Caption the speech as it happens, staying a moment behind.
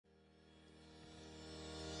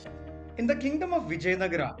In the kingdom of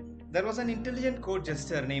Vijayanagara, there was an intelligent court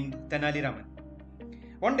jester named Tenali Raman.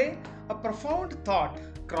 One day, a profound thought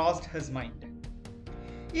crossed his mind.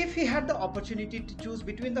 If he had the opportunity to choose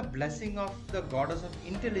between the blessing of the goddess of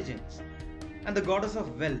intelligence and the goddess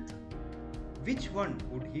of wealth, which one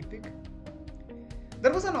would he pick?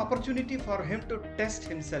 There was an opportunity for him to test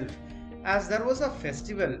himself, as there was a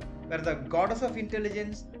festival where the goddess of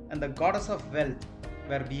intelligence and the goddess of wealth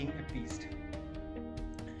were being appeased.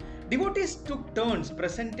 Devotees took turns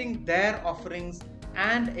presenting their offerings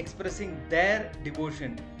and expressing their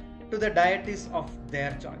devotion to the deities of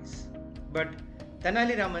their choice. But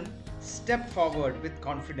Tenali Raman stepped forward with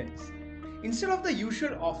confidence. Instead of the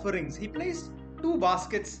usual offerings, he placed two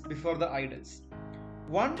baskets before the idols.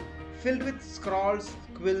 One filled with scrolls,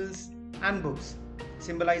 quills, and books,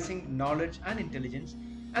 symbolizing knowledge and intelligence,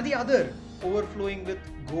 and the other overflowing with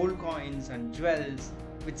gold coins and jewels,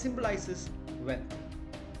 which symbolizes wealth.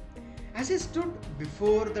 As he stood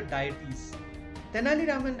before the deities, Tenali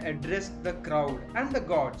Raman addressed the crowd and the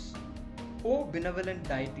gods. O benevolent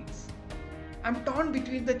deities, I am torn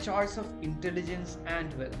between the choice of intelligence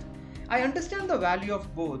and wealth. I understand the value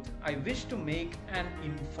of both. I wish to make an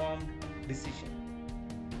informed decision.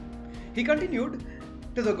 He continued,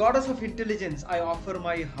 to the goddess of intelligence I offer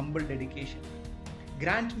my humble dedication.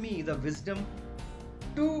 Grant me the wisdom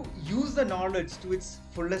to use the knowledge to its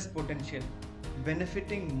fullest potential,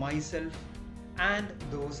 benefiting myself and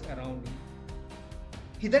those around me.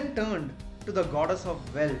 He then turned to the goddess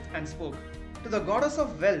of wealth and spoke, to the goddess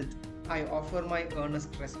of wealth I offer my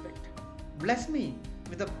earnest respect. Bless me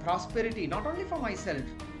with a prosperity not only for myself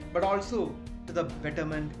but also to the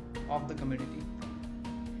betterment of the community.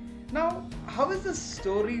 Now, how is this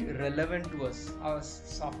story relevant to us as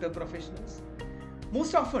software professionals?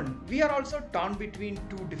 Most often, we are also torn between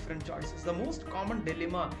two different choices. The most common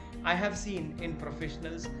dilemma I have seen in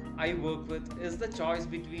professionals I work with is the choice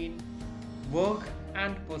between work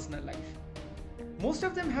and personal life. Most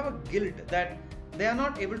of them have a guilt that they are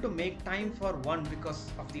not able to make time for one because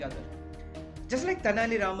of the other. Just like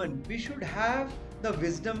Tenali Raman, we should have the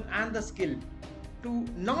wisdom and the skill to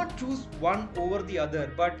not choose one over the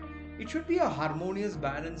other, but it should be a harmonious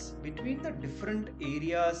balance between the different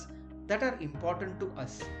areas that are important to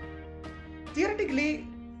us. Theoretically,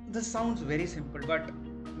 this sounds very simple, but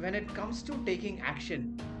when it comes to taking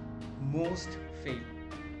action, most fail.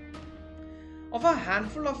 Of a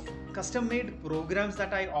handful of custom made programs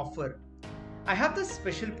that I offer, I have this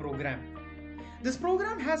special program. This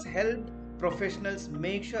program has helped professionals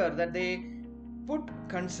make sure that they put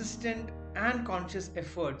consistent and conscious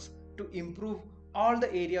efforts to improve all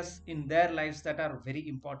the areas in their lives that are very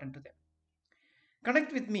important to them.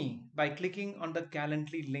 Connect with me by clicking on the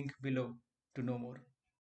Calendly link below to know more.